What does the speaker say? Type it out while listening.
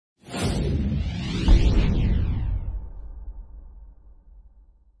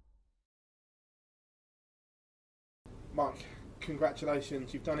Mike,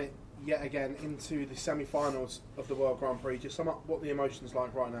 congratulations. You've done it yet again into the semi-finals of the World Grand Prix. Just sum up what the emotion's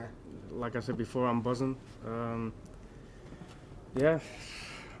like right now. Like I said before, I'm buzzing. Yeah,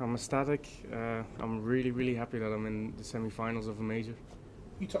 I'm ecstatic. I'm really happy that I'm in the semi-finals of a major.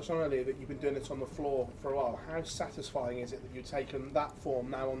 You touched on earlier that you've been doing this on the floor for a while. How satisfying is it that you've taken that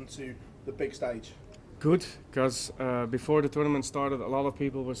form now onto the big stage? Good, because before the tournament started, a lot of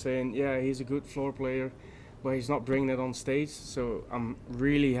people were saying, yeah, he's a good floor player, but he's not bringing it on stage. So I'm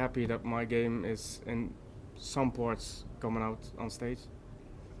really happy that my game is in some parts coming out on stage.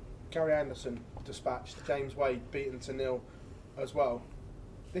 Gary Anderson dispatched, James Wade beaten to nil as well.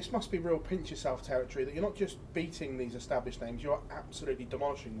 This must be real pinch yourself territory, that you're not just beating these established names, you're absolutely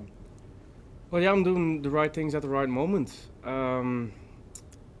demolishing them. Well, yeah, I'm doing the right things at the right moment.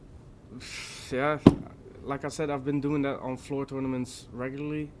 Yeah, like I said, I've been doing that on floor tournaments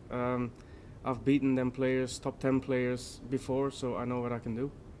regularly. I've beaten them players, top 10 players before, so I know what I can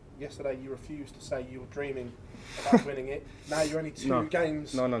do. Yesterday you refused to say you were dreaming about winning it. Now you're only two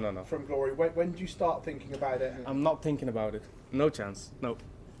games from glory. When do you start thinking about it? I'm not thinking about it. No chance. No.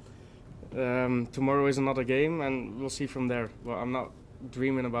 Tomorrow is another game and we'll see from there. Well, I'm not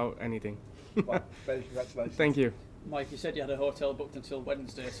dreaming about anything. Well, very congratulations. Thank you. Mike, you said you had a hotel booked until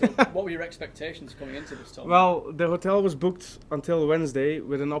Wednesday, so what were your expectations coming into this tournament? Well, the hotel was booked until Wednesday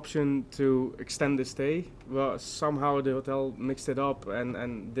with an option to extend the stay, but somehow the hotel mixed it up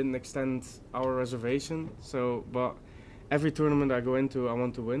and didn't extend our reservation. So, but every tournament I go into, I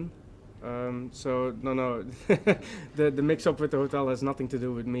want to win. So no, the mix-up with the hotel has nothing to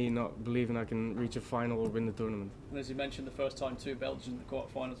do with me not believing I can reach a final or win the tournament. And as you mentioned, the first time two Belgians in the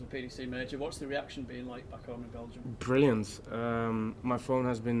quarterfinals of the PDC Major. What's the reaction been like back home in Belgium? Brilliant. My phone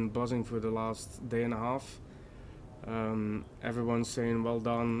has been buzzing for the last day and a half. Everyone's saying well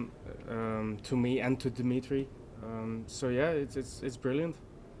done to me and to Dimitri. So yeah, it's brilliant.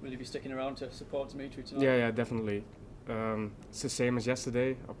 Will you be sticking around to support Dimitri tonight? Yeah, definitely. It's the same as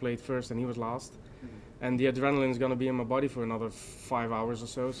yesterday. I played first and he was last. And the adrenaline is going to be in my body for another 5 hours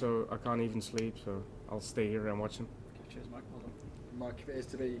or so I can't even sleep, so I'll stay here and watch him. Okay, cheers, Mike. Well done. Mike, if it is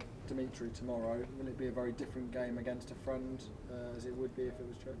to be Dimitri tomorrow, will it be a very different game against a friend as it would be if it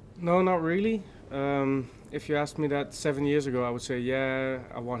was Joe? No, not really. If you asked me that 7 years ago, I would say, yeah,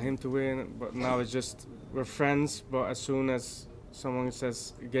 I want him to win, but now it's just, we're friends, but as soon as someone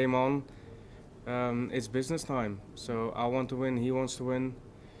says game on, it's business time. So I want to win, he wants to win.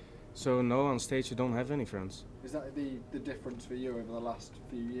 So no, on stage you don't have any friends. Is that the difference for you over the last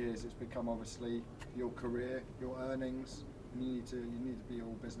few years? It's become obviously your career, your earnings, and you need to be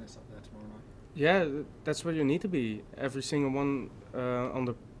all business up there tomorrow night. Yeah, that's where you need to be. Every single one on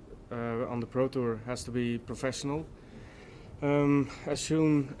the Pro Tour has to be professional. As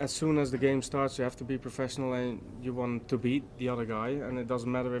soon as the game starts, you have to be professional and you want to beat the other guy, and it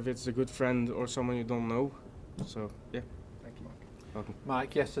doesn't matter if it's a good friend or someone you don't know. So yeah. Thank you, Mike. Welcome.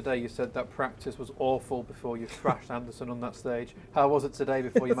 Mike, yesterday you said that practice was awful before you thrashed Anderson on that stage. How was it today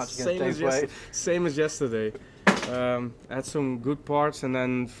before your match against James Wade? Same as yesterday. I had some good parts, and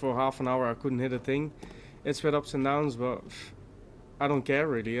then for half an hour I couldn't hit a thing. It's with ups and downs, but I don't care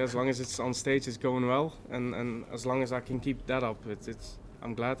really. As long as it's on stage, it's going well, and as long as I can keep that up,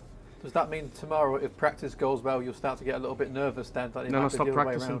 I'm glad. Does that mean tomorrow, if practice goes well, you'll start to get a little bit nervous then? That it No, might I'll be stop the other way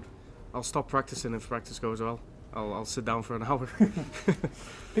practicing. around? I'll stop practicing if practice goes well. I'll sit down for an hour.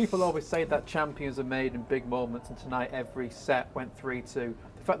 People always say that champions are made in big moments, and tonight every set went 3-2.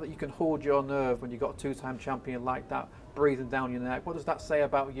 The fact that you can hold your nerve when you've got a two-time champion like that breathing down your neck, what does that say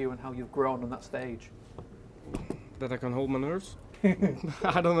about you and how you've grown on that stage? That I can hold my nerves?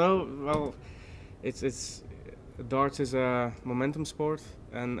 I don't know. Well, it's darts is a momentum sport,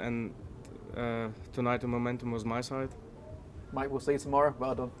 and tonight the momentum was my side. Mike, we'll see you tomorrow.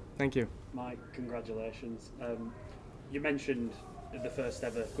 Well done. Thank you. Mike, congratulations. You mentioned the first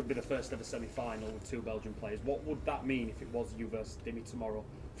ever, could be the first ever semi-final with two Belgian players. What would that mean if it was you versus Dimi tomorrow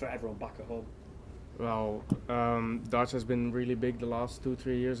for everyone back at home? Well, darts has been really big the last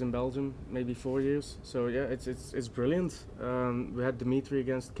 2-3 years in Belgium, maybe 4 years. So yeah, it's brilliant. We had Dimitri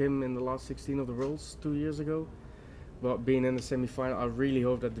against Kim in the last 16 of the Worlds 2 years ago. But being in the semi-final, I really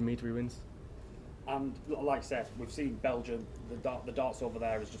hope that Dimitri wins. And like I said, we've seen Belgium, the darts over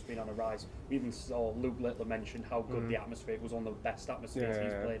there has just been on a rise. We even saw Luke Littler mention how good the atmosphere was, one of the best atmospheres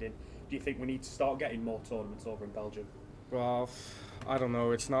he's played in. Do you think we need to start getting more tournaments over in Belgium? Well, I don't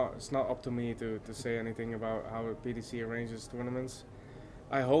know. It's not up to me to say anything about how PDC arranges tournaments.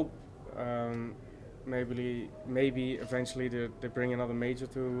 I hope maybe eventually they bring another major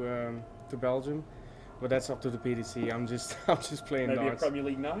to Belgium, but that's up to the PDC. I'm just playing maybe darts. A Premier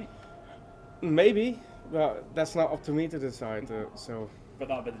League night. Maybe, Well, that's not up to me to decide. So. But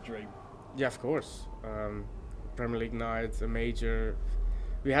that'd be the dream. Yeah, of course. Premier League night, a major.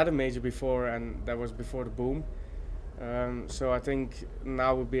 We had a major before, and that was before the boom. So I think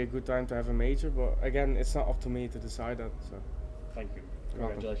now would be a good time to have a major. But again, it's not up to me to decide that. So. Thank you. You're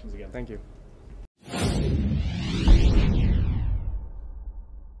welcome. Congratulations again. Thank you.